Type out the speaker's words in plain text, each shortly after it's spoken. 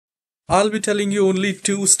I'll be telling you only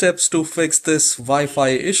 2 steps to fix this Wi-Fi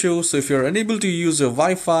issue. So if you're unable to use your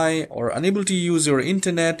Wi-Fi or unable to use your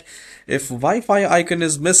internet, if Wi-Fi icon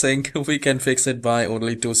is missing, we can fix it by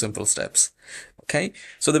only 2 simple steps. Okay,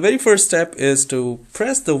 so the very first step is to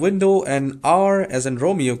press the window and R as in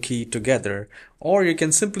Romeo key together, or you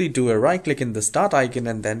can simply do a right click in the start icon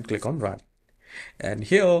and then click on run. And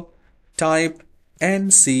here type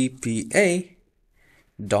ncpa.cpl.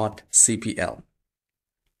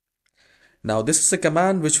 Now this is a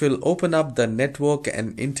command which will open up the network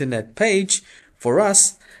and internet page for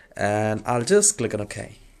us, and I'll just click on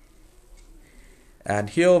OK. And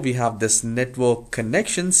here we have this network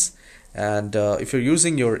connections, and if you're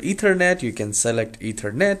using your Ethernet, you can select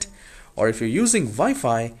Ethernet, or if you're using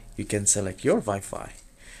Wi-Fi, you can select your Wi-Fi.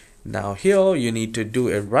 Now here you need to do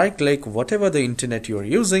a right click whatever the internet you're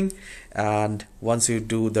using, and once you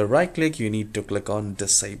do the right click, you need to click on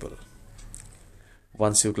disable.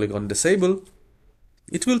 Once you click on disable,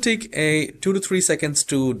 it will take a 2 to 3 seconds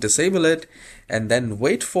to disable it, and then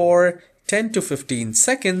wait for 10 to 15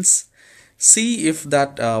 seconds. See if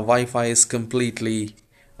that Wi-Fi is completely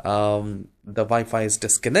the Wi-Fi is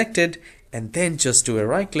disconnected, and then just do a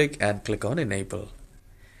right click and click on enable.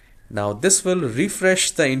 Now this will refresh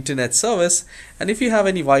the internet service, and if you have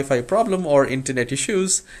any Wi-Fi problem or internet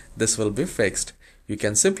issues, this will be fixed. You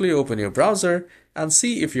can simply open your browser and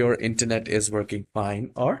see if your internet is working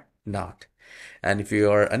fine or not. And if you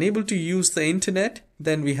are unable to use the internet,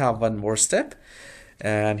 then we have one more step.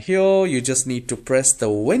 And here you just need to press the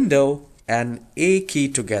window and A key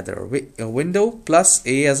together. Window plus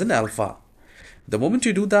A as in alpha. The moment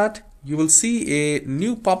you do that, you will see a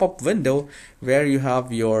new pop-up window where you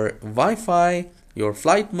have your Wi-Fi, your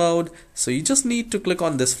flight mode. So you just need to click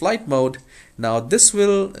on this flight mode. Now this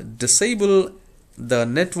will disable the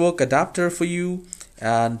network adapter for you,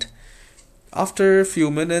 and after a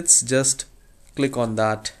few minutes just click on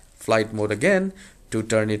that flight mode again to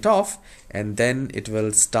turn it off, and then it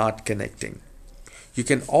will start connecting. You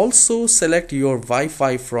can also select your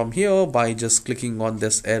Wi-Fi from here by just clicking on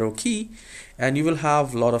this arrow key, and you will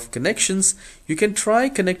have a lot of connections. You can try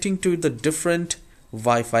connecting to the different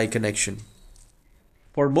Wi-Fi connection.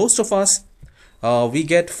 For most of us, we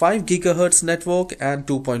get 5 gigahertz network and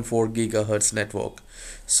 2.4 gigahertz network.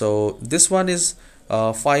 So this one is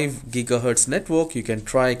 5 gigahertz network. You can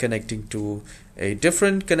try connecting to a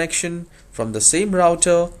different connection from the same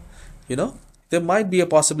router. You know, there might be a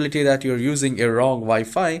possibility that you're using a wrong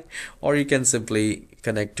Wi-Fi, or you can simply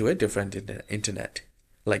connect to a different internet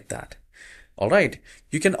like that. Alright,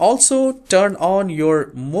 you can also turn on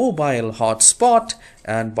your mobile hotspot,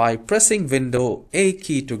 and by pressing window A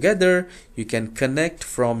key together, you can connect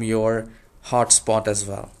from your hotspot as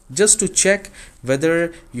well, just to check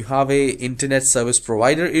whether you have a internet service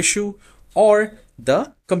provider issue or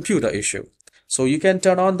the computer issue. So you can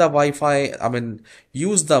turn on the Wi-Fi,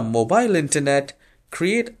 use the mobile internet,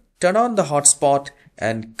 turn on the hotspot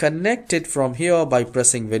and connect it from here by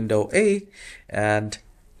pressing window A and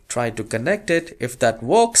try to connect it. If that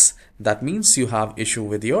works, that means you have issue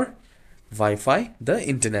with your Wi-Fi, the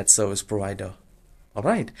internet service provider.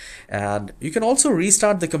 Alright, and you can also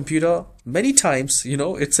restart the computer many times. You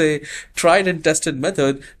know, it's a tried and tested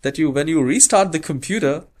method that when you restart the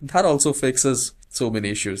computer, that also fixes so many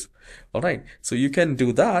issues. Alright, so you can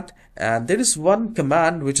do that, and there is one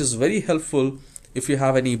command which is very helpful. If you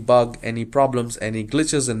have any bug, any problems, any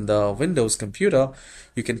glitches in the Windows computer,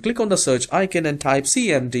 you can click on the search icon and type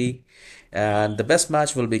CMD, and the best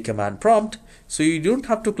match will be command prompt. So you don't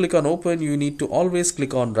have to click on open, you need to always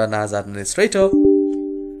click on run as administrator,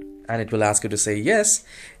 and it will ask you to say yes.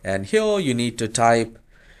 And here you need to type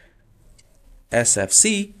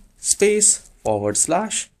sfc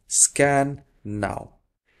 /scan now.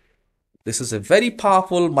 This is a very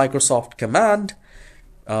powerful Microsoft command.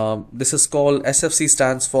 This is called SFC,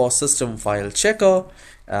 stands for System File Checker,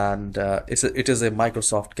 and it is a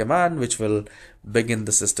Microsoft command which will begin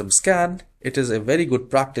the system scan. It is a very good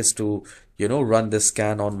practice to run this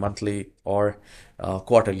scan on monthly or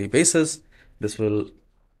quarterly basis. This will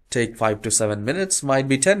take 5 to 7 minutes, might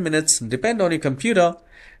be 10 minutes, depend on your computer.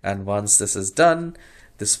 And once this is done,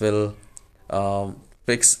 this will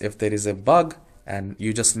fix if there is a bug, and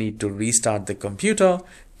you just need to restart the computer,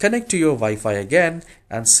 connect to your Wi-Fi again,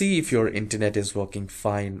 and see if your internet is working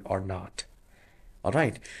fine or not.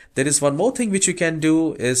 Alright, there is one more thing which you can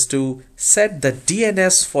do, is to set the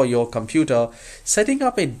DNS for your computer. Setting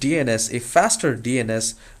up a DNS, a faster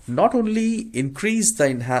DNS, not only increase the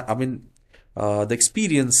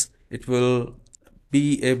experience, it will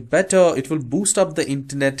boost up the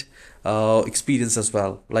internet experience as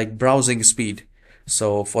well, like browsing speed.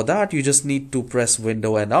 So for that, you just need to press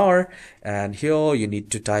Window and R, and here you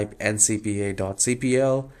need to type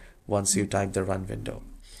ncpa.cpl once you type the run window.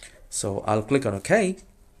 So I'll click on OK,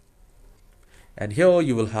 and here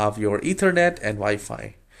you will have your Ethernet and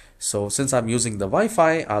Wi-Fi. So since I'm using the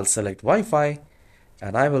Wi-Fi, I'll select Wi-Fi,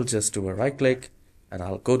 and I will just do a right click and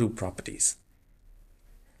I'll go to Properties.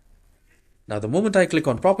 Now the moment I click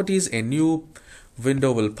on Properties, a new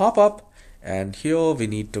window will pop up, and here we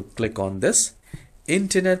need to click on this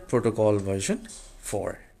Internet Protocol version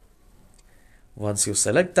 4. Once you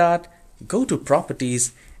select that, go to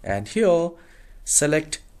Properties, and here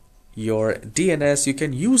select your DNS. You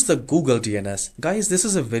can use the Google DNS. Guys, this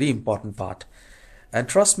is a very important part. And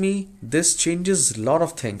trust me, this changes a lot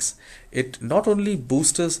of things. It not only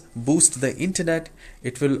boosts the internet,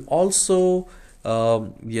 it will also,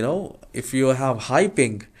 if you have high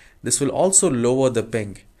ping, this will also lower the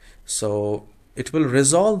ping. So it will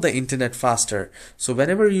resolve the internet faster. So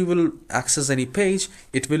whenever you will access any page,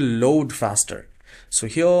 it will load faster. So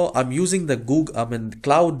here I'm using the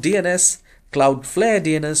Cloud DNS, Cloudflare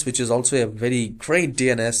DNS, which is also a very great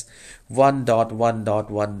DNS,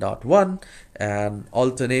 1.1.1.1, and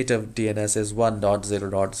alternative DNS is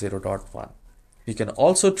 1.0.0.1. You can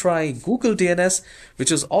also try Google DNS,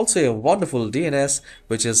 which is also a wonderful DNS,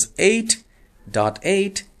 which is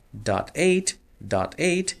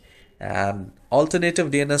 8.8.8.8, and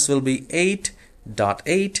alternative DNS will be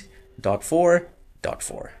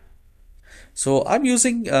 8.8.4.4. So I'm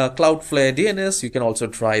using Cloudflare DNS. You can also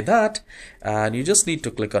try that, and you just need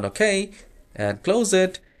to click on OK and close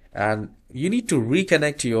it, and you need to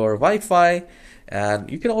reconnect your Wi-Fi,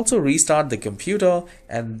 and you can also restart the computer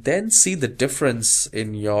and then see the difference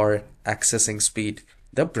in your accessing speed,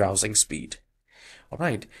 the browsing speed. All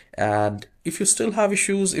right, and if you still have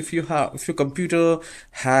issues, if your computer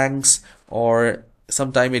hangs or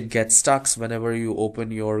sometime it gets stuck whenever you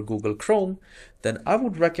open your Google Chrome, then I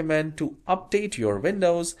would recommend to update your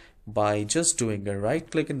Windows by just doing a right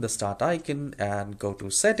click in the start icon and go to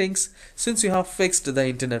settings. Since you have fixed the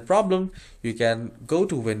internet problem, you can go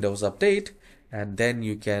to Windows Update, and then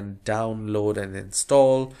you can download and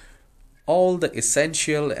install all the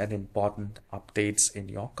essential and important updates in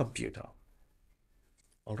your computer.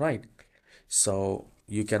 All right, so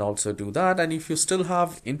you can also do that. And if you still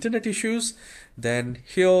have internet issues, then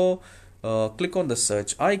here click on the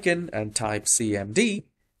search icon and type CMD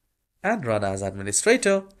and run as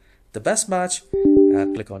administrator, the best match,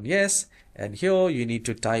 and click on yes. And here you need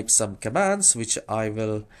to type some commands, which I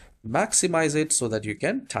will maximize it so that you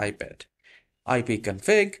can type it.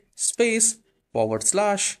 ipconfig space /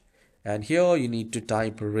 and here you need to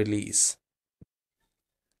type release.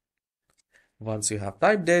 Once you have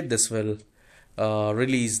typed it, this will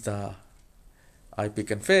release the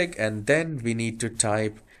ipconfig, and then we need to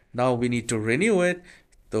type, now we need to renew it.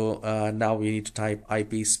 So now we need to type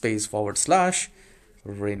IP space /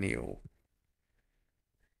 renew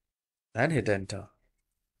and hit enter.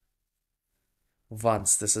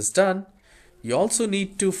 Once this is done, you also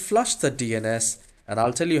need to flush the DNS, and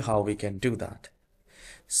I'll tell you how we can do that.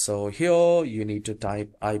 So here you need to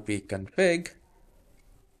type ipconfig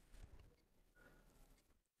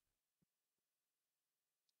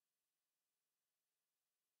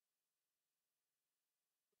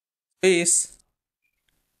space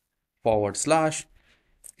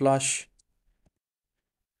 / flush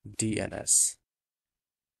DNS.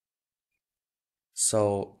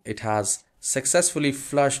 So it has successfully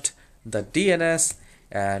flushed the DNS,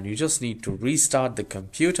 and you just need to restart the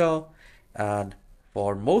computer, and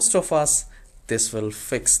for most of us this will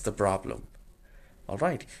fix the problem. All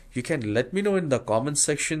right, you can let me know in the comment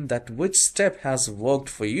section that which step has worked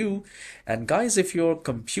for you. And guys, if your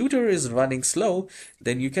computer is running slow,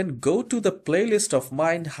 then you can go to the playlist of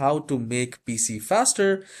mine, how to make PC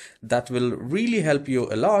faster. That will really help you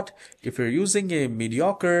a lot. If you're using a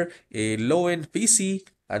mediocre, a low-end PC,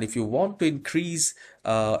 and if you want to increase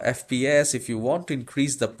FPS, if you want to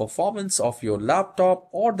increase the performance of your laptop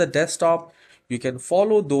or the desktop, you can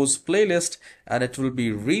follow those playlists, and it will be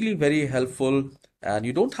really very helpful. And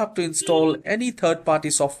you don't have to install any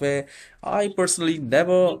third-party software. I personally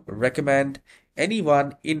never recommend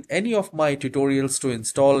anyone in any of my tutorials to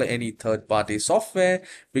install any third-party software,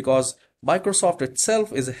 because Microsoft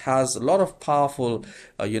itself has a lot of powerful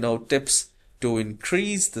tips to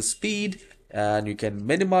increase the speed, and you can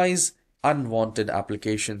minimize unwanted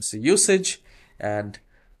applications usage, and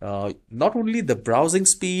not only the browsing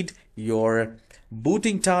speed, your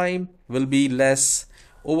booting time will be less.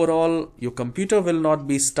 Overall, your computer will not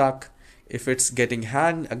be stuck. If it's getting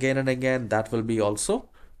hanged again and again, that will be also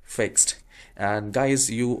fixed. And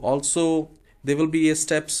guys, you also There will be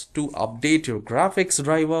steps to update your graphics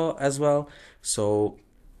driver as well. So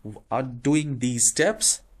doing these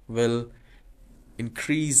steps will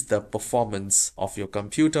increase the performance of your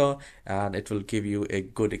computer, and it will give you a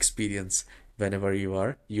good experience whenever you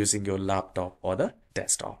are using your laptop or the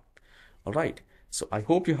desktop. All right. So I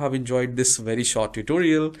hope you have enjoyed this very short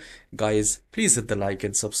tutorial. Guys, please hit the like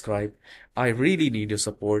and subscribe. I really need your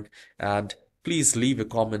support, and please leave a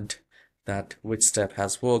comment that which step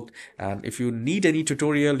has worked. And if you need any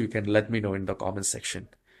tutorial, you can let me know in the comment section.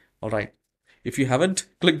 All right. If you haven't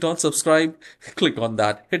clicked on subscribe, click on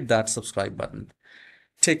that, hit that subscribe button.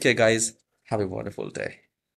 Take care, guys. Have a wonderful day.